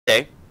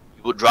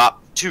you will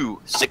drop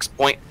 2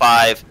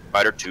 6.5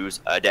 fighter 2s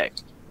a day.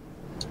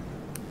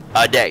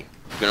 A day.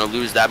 You're gonna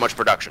lose that much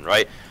production,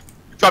 right?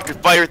 You drop to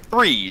fighter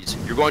 3s,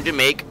 you're going to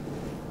make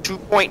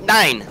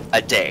 2.9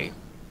 a day.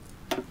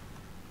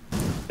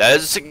 That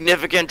is a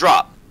significant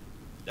drop.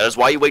 That is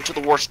why you wait till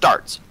the war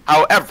starts.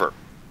 However,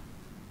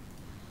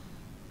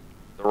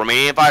 the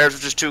Romanian fighters were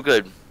just too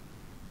good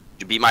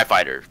to be my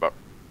fighters, but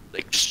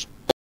like just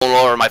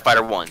lower my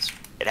fighter 1s.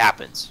 It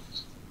happens.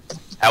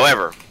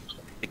 However,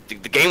 the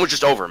game was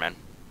just over, man.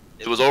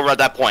 It was over at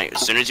that point.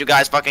 As soon as you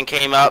guys fucking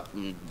came up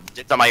and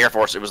dipped on my Air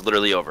Force, it was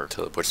literally over.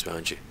 Teleports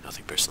behind you.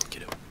 Nothing personal,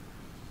 kiddo.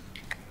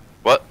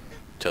 What?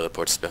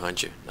 Teleports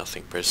behind you.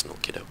 Nothing personal,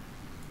 kiddo.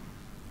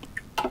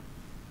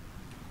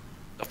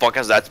 The fuck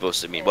is that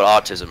supposed to mean? What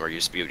autism are you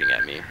spewing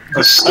at me?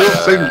 I still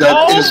think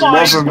that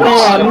wasn't.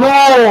 Oh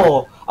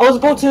no! I was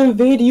about to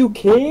invade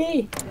UK.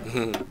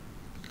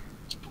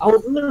 I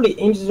was literally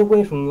inches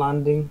away from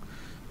landing.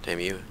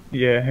 Damn you.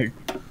 Yeah.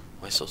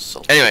 Why so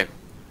salty? Anyway.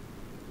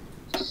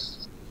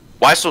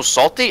 Why so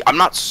salty? I'm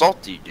not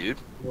salty, dude.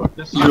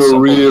 You're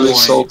really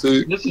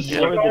salty. This is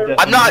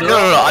I'm not.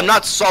 No. I'm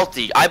not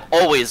salty. I'm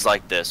always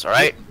like this. All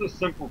right. This is a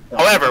simple point.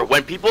 However,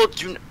 when people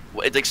do,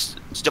 it's like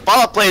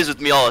Stefano plays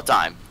with me all the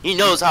time. He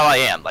knows how I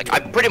am. Like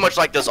I'm pretty much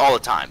like this all the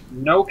time.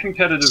 No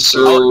competitive.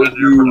 So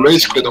you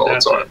rage quit all the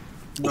time.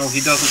 No,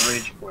 he doesn't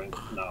rage quit.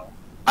 No.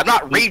 I'm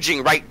not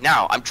raging right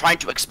now. I'm trying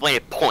to explain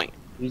a point.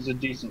 He's a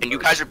decent. And you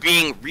guys are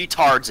being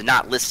retards and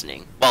not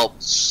listening. Well,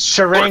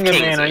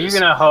 Sharangan, are you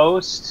gonna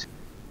host?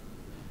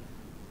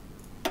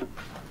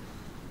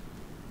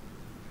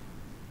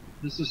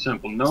 This is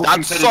simple. No It's not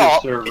competitive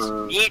salt. server.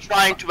 It's me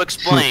trying to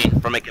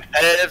explain from a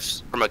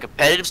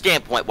competitive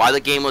standpoint why the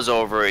game was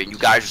over, and you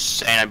guys are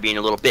saying I'm being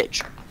a little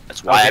bitch.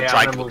 That's why I'm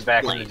trying to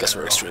explain. Guess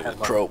we're extremely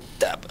pro.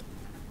 Dab.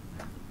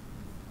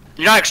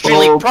 You're not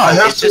extremely pro. I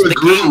have It's just to the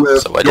agree game.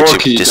 with So why did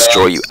Yorkie you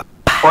destroy that you?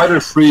 fighter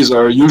 3s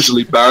are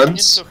usually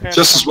bans,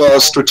 just as well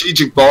as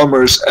strategic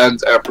bombers and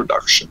air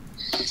production.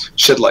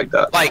 Shit like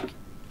that. Like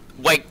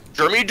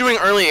Germany doing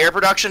early air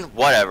production,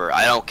 whatever.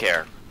 I don't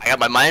care. I got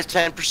my minus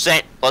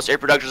 10% plus air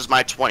production is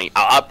my 20.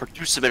 I'll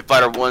outproduce them in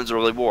fighter 1's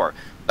early war.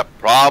 The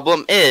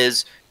problem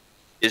is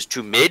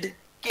to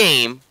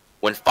mid-game,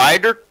 when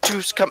fighter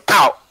 2s come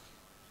out,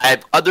 I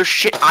have other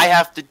shit I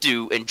have to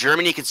do, and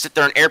Germany can sit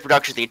there in air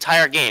production the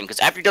entire game, because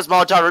after he does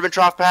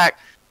Molotov-Ribbentrop pack,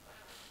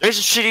 there's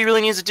some shit he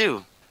really needs to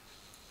do.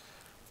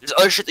 There's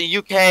other shit the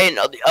UK and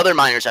the other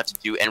miners have to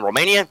do, and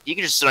Romania, you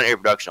can just sit on air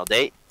production all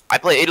day. I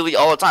play Italy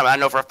all the time. I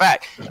know for a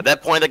fact. At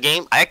that point of the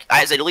game,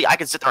 as Italy, I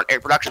can sit there on air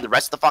production the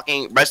rest of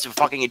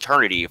fucking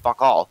eternity. Fuck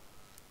all.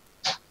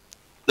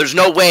 There's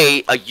no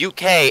way a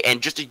UK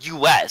and just a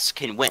US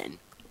can win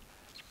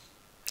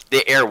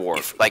the air war.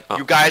 Like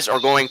you guys are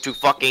going to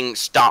fucking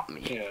stomp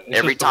me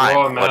every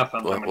time.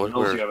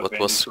 What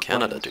was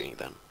Canada doing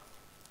then?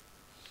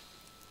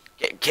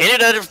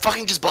 Canada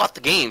fucking just bought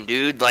the game,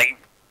 dude. Like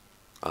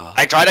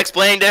I tried to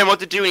explain to him what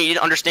to do, and he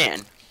didn't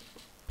understand.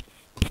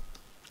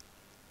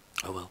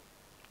 Oh well.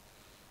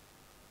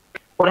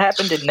 What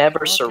happened to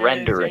never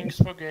surrendering?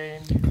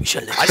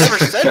 I never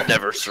said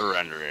never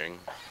surrendering.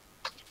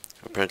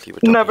 Apparently, we're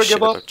talking Never shit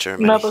give up. about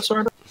Germany. Never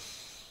surrender.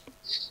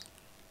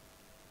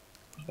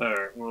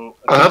 Alright, well,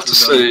 I have to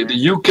say,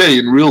 the UK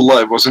in real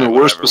life was in a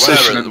worse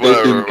position and they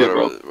didn't give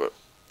up.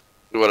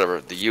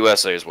 Whatever. The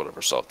USA is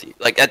whatever salty.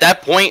 Like at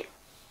that point,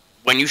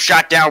 when you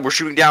we're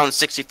shooting down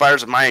 60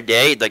 fighters of mine a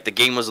day. Like the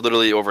game was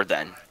literally over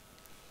then.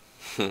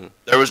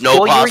 There was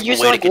no possible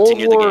way to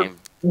continue the game.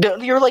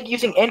 You're like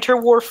using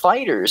interwar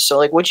fighters, so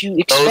like what you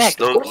expect?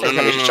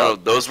 No.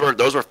 Those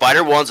were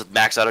fighter 1s with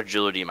max out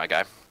agility, my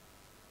guy.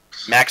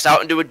 Max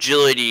out into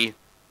agility,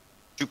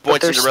 2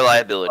 points into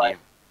reliability.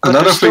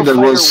 Another thing that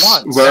was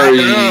very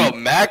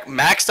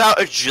maxed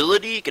out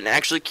agility can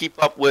actually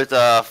keep up with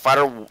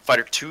fighter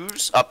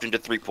 2s up into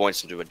 3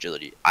 points into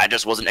agility. I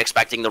just wasn't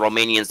expecting the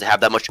Romanians to have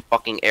that much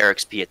fucking air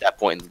XP at that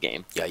point in the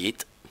game. Yeah,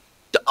 yeet.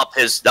 To up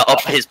his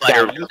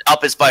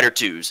fighter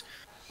 2s.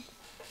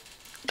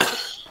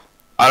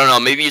 I don't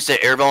know, maybe you said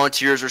air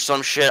volunteers or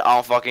some shit, I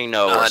don't fucking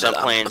know. Or some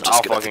planes,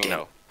 I don't fucking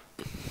know.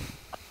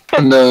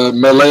 And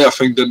melee, I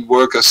think, didn't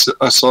work as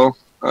I saw.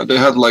 They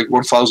had like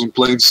 1,000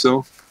 planes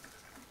still.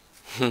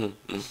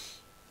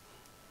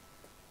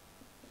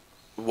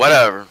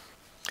 Whatever.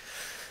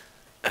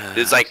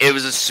 It's like, it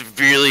was a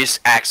severely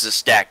axis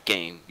stack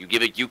game. You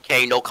give it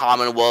UK, no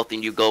Commonwealth,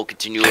 and you go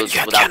continuous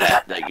without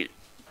that. Like,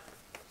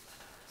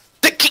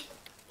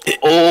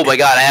 oh my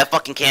god, I have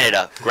fucking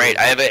Canada. Great,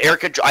 I have an air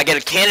control. I get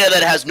a Canada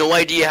that has no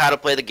idea how to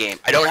play the game.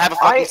 I don't have a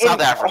fucking South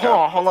Africa.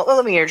 Hold on.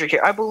 Let me interject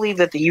here. I believe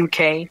that the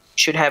UK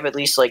should have at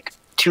least like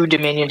 2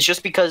 dominions,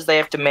 just because they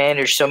have to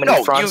manage so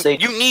many fronts.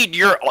 You need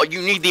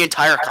the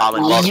entire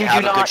Commonwealth to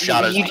have a good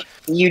shot at it.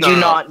 You do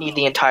not need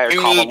the entire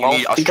Commonwealth. You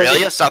need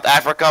Australia, South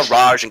Africa,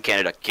 Raj, and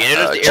Canada.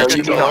 Canada's the air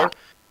controller.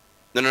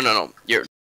 No.